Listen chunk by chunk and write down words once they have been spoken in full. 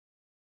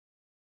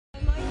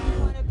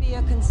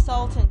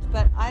consultant,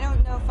 but I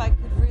don't know if I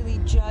could really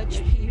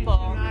judge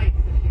people.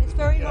 It's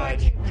very hard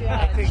to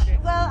judge.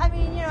 Well, I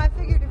mean, I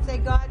figured if they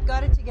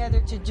got it together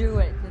to do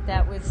it,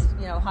 that was,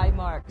 high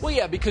marks. Well,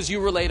 yeah, because you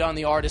relate on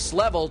the artist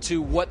level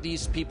to what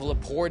these people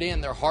have poured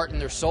in, their heart and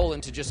their soul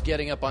into just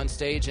getting up on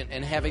stage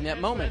and having that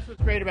moment. That's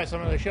what's great about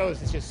some of the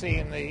shows is just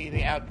seeing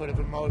the output of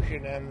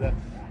emotion and the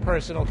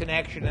personal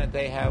connection that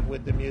they have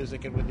with the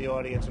music and with the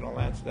audience and all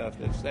that stuff.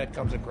 That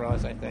comes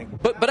across, I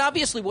think. But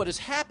obviously what has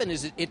happened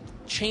is it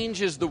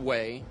changes the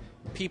way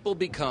people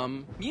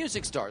become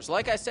music stars.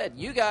 Like I said,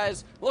 you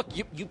guys, look,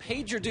 you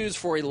paid your dues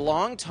for a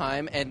long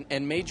time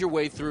and made your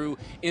way through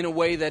in a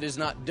way that is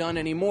not done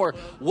anymore.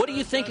 What do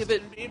you think of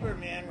it? Bieber,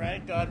 man,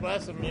 right? God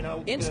bless him,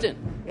 Instant.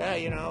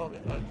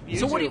 YouTube,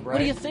 so what do you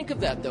right? think of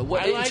that, though?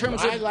 I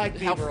like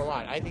Bieber a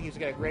lot. I think he's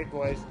got a great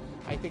voice.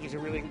 I think he's a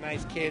really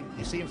nice kid.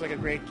 He seems like a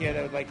great kid.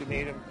 I would like to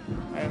meet him.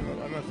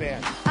 I'm a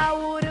fan. I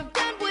would have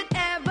done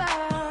whatever,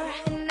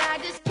 and I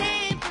just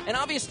can't. And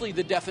obviously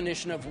the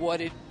definition of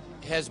what it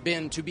has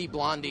been to be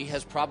Blondie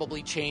has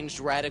probably changed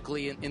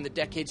radically in the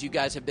decades you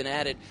guys have been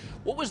at it.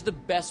 What was the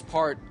best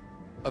part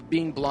of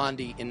being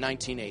Blondie in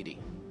 1980?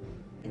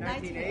 In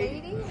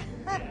 1980?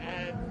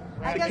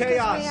 I The guess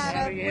chaos.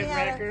 we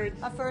had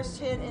a first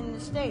hit in the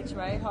States,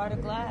 right? Heart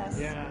of Glass.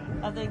 Yeah.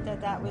 I think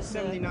that was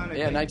 79. I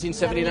Yeah, think.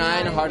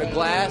 1979, Heart of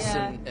Glass,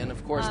 yeah. and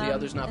of course the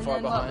others not and far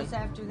then behind. What was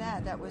after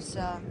that? That was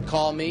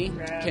Call Me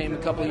came a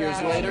couple years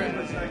later.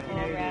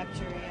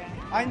 Rapture, yeah.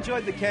 I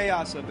enjoyed the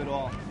chaos of it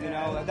all.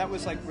 That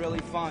was like really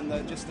fun.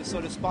 Just the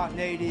sort of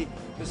spontaneity,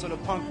 the sort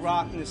of punk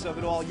rockness of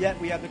it all. Yet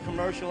we had the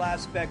commercial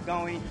aspect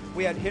going.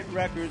 We had hit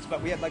records,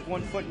 but we had like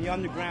 1 foot in the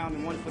underground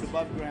and 1 foot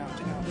above ground.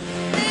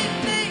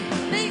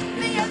 Meet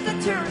me at the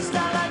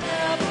turnstile. I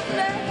never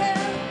met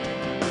him.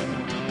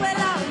 Well,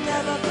 I'll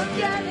never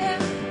forget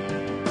him.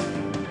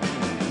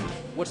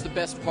 What's the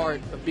best part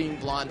of being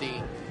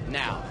Blondie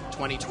now,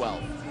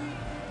 2012?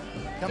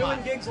 Come on.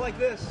 Doing gigs like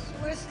this.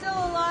 We're still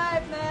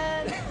alive,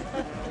 man.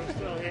 We're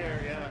still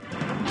here, yeah.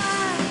 I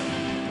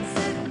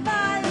sit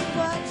by and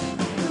watch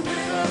the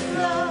river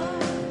flow.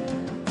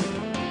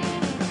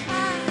 I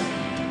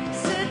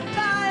sit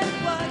by and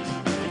watch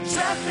the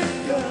traffic